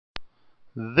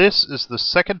This is the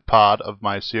second part of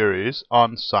my series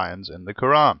on science in the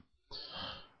Quran.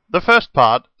 The first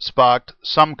part sparked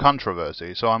some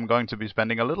controversy, so I'm going to be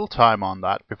spending a little time on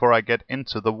that before I get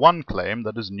into the one claim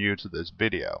that is new to this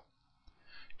video.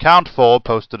 Count4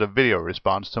 posted a video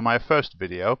response to my first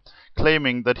video,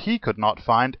 claiming that he could not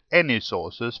find any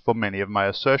sources for many of my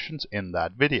assertions in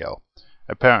that video.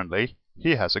 Apparently,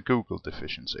 he has a Google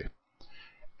deficiency.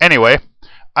 Anyway,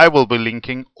 I will be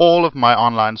linking all of my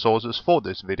online sources for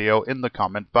this video in the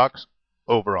comment box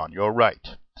over on your right.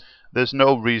 There's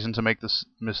no reason to make this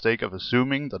mistake of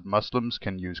assuming that Muslims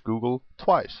can use Google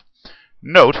twice.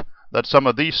 Note that some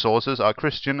of these sources are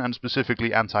Christian and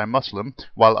specifically anti-Muslim,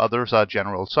 while others are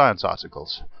general science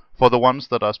articles. For the ones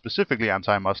that are specifically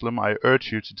anti-Muslim, I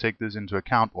urge you to take this into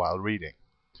account while reading.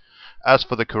 As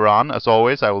for the Quran, as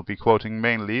always, I will be quoting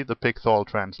mainly the Pythagoras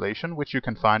translation, which you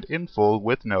can find in full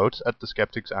with notes at the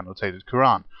Skeptic's annotated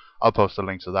Quran. I'll post a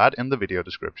link to that in the video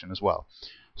description as well.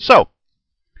 So,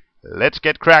 let's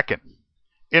get cracking.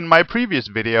 In my previous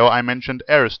video, I mentioned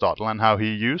Aristotle and how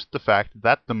he used the fact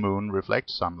that the moon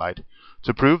reflects sunlight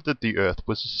to prove that the Earth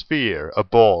was a sphere, a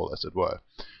ball, as it were.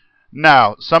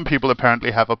 Now, some people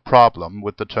apparently have a problem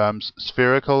with the terms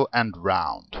spherical and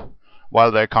round.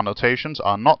 While their connotations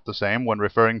are not the same when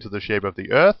referring to the shape of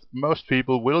the Earth, most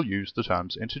people will use the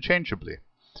terms interchangeably.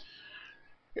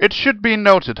 It should be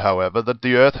noted, however, that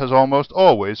the Earth has almost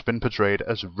always been portrayed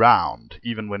as round,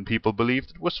 even when people believed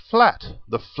it was flat.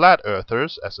 The flat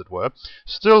earthers, as it were,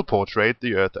 still portrayed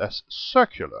the Earth as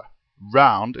circular.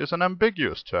 Round is an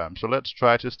ambiguous term, so let's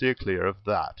try to steer clear of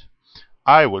that.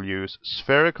 I will use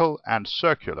spherical and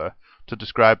circular to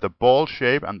describe the ball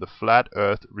shape and the flat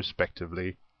Earth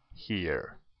respectively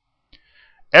here.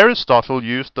 Aristotle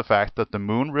used the fact that the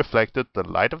moon reflected the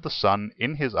light of the sun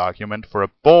in his argument for a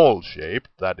ball shape,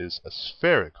 that is, a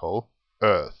spherical,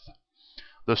 Earth.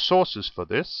 The sources for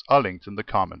this are linked in the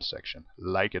comments section.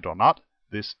 Like it or not,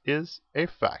 this is a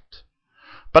fact.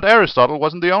 But Aristotle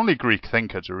wasn't the only Greek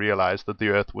thinker to realize that the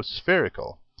Earth was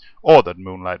spherical, or that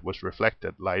moonlight was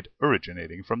reflected light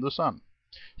originating from the sun.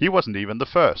 He wasn't even the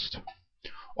first.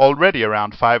 Already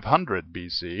around 500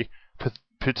 BC,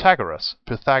 Pythagoras,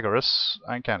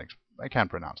 I can't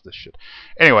pronounce this shit.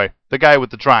 Anyway, the guy with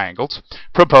the triangles,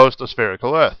 proposed a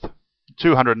spherical Earth.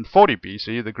 240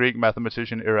 BC, the Greek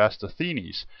mathematician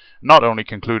Eratosthenes not only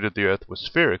concluded the Earth was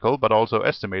spherical, but also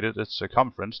estimated its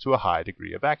circumference to a high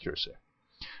degree of accuracy.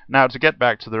 Now, to get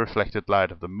back to the reflected light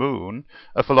of the moon,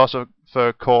 a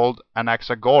philosopher called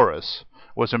Anaxagoras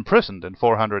was imprisoned in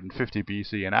 450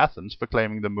 BC in Athens for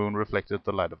claiming the moon reflected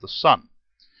the light of the sun.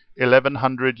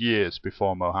 1100 years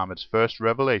before Mohammed's first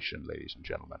revelation, ladies and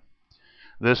gentlemen.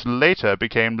 This later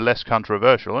became less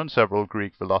controversial, and several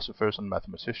Greek philosophers and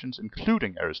mathematicians,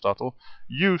 including Aristotle,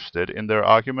 used it in their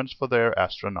arguments for their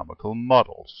astronomical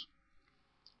models.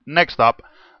 Next up,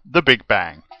 the Big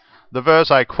Bang. The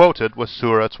verse I quoted was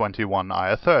Surah 21,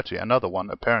 Ayah 30. Another one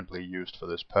apparently used for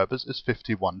this purpose is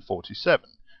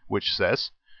 51:47, which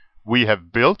says, "We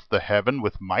have built the heaven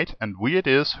with might, and we it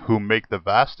is who make the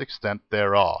vast extent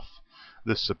thereof."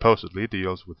 This supposedly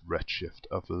deals with redshift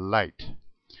of light.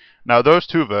 Now those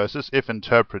two verses, if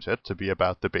interpreted to be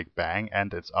about the Big Bang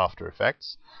and its after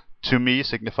effects, to me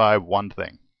signify one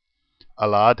thing.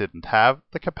 Allah didn't have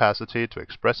the capacity to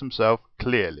express himself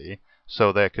clearly,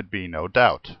 so there could be no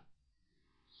doubt.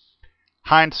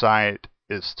 Hindsight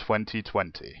is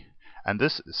 20/20. And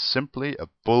this is simply a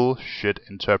bullshit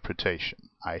interpretation.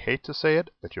 I hate to say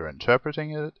it, but you're interpreting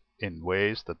it in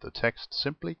ways that the text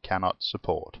simply cannot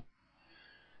support.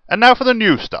 And now for the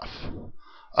new stuff.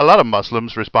 A lot of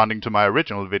Muslims responding to my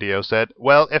original video said,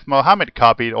 well, if Muhammad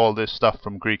copied all this stuff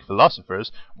from Greek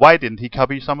philosophers, why didn't he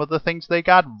copy some of the things they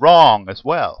got wrong as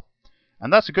well?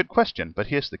 And that's a good question, but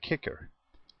here's the kicker.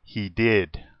 He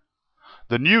did.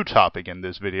 The new topic in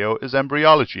this video is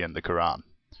embryology in the Quran.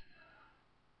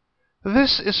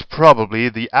 This is probably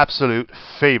the absolute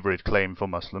favorite claim for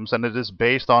Muslims, and it is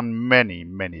based on many,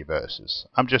 many verses.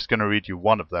 I'm just going to read you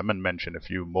one of them and mention a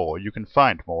few more. You can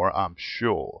find more, I'm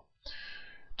sure.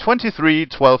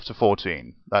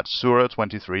 23:12-14, that's Surah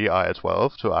 23, Ayah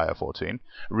 12 to Ayah 14,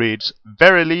 reads,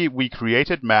 "Verily we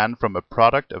created man from a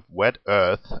product of wet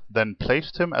earth, then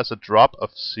placed him as a drop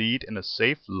of seed in a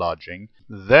safe lodging.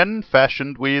 Then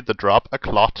fashioned we the drop a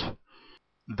clot.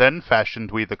 Then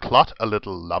fashioned we the clot a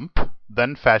little lump.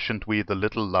 Then fashioned we the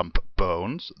little lump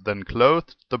bones. Then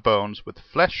clothed the bones with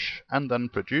flesh, and then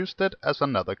produced it as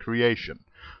another creation.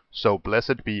 So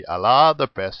blessed be Allah, the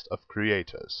best of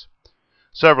creators."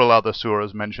 Several other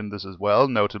surahs mention this as well,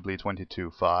 notably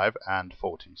 22:5 and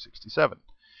 40:67.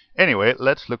 Anyway,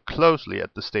 let's look closely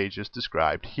at the stages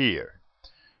described here.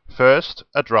 First,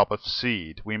 a drop of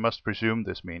seed. We must presume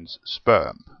this means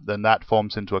sperm. Then that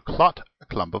forms into a clot, a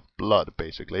clump of blood,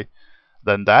 basically.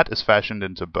 Then that is fashioned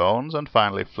into bones, and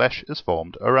finally flesh is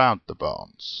formed around the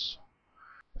bones.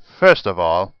 First of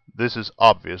all, this is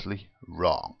obviously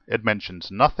wrong. It mentions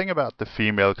nothing about the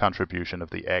female contribution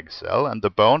of the egg cell, and the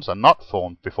bones are not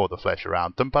formed before the flesh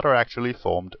around them, but are actually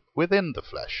formed within the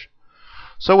flesh.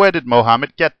 So where did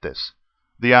Mohammed get this?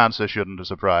 The answer shouldn't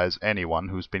surprise anyone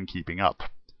who's been keeping up.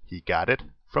 He got it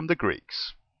from the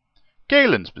Greeks.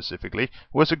 Galen, specifically,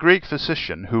 was a Greek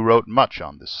physician who wrote much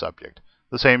on this subject.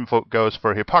 The same goes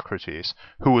for Hippocrates,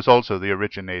 who was also the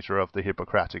originator of the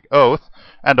Hippocratic Oath,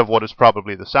 and of what is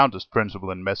probably the soundest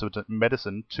principle in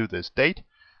medicine to this date: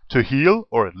 to heal,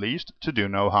 or at least to do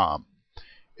no harm.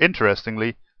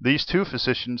 Interestingly, these two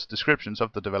physicians' descriptions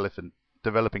of the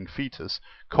developing fetus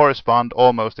correspond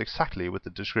almost exactly with the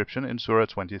description in Surah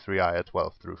 23, ayah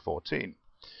 12 through 14.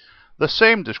 The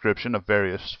same description of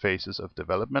various phases of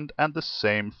development and the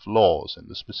same flaws in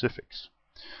the specifics.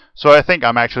 So I think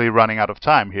I'm actually running out of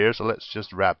time here, so let's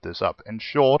just wrap this up. In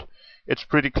short, it's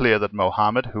pretty clear that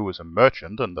Mohammed, who was a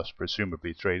merchant and thus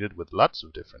presumably traded with lots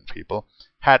of different people,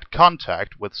 had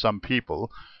contact with some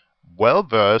people well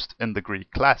versed in the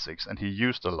Greek classics, and he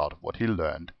used a lot of what he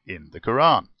learned in the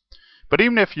Quran. But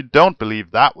even if you don't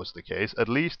believe that was the case, at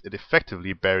least it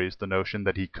effectively buries the notion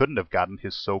that he couldn't have gotten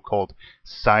his so-called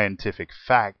scientific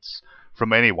facts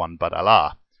from anyone but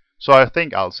Allah. So I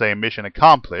think I'll say mission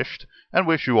accomplished, and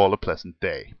wish you all a pleasant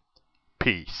day.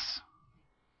 Peace.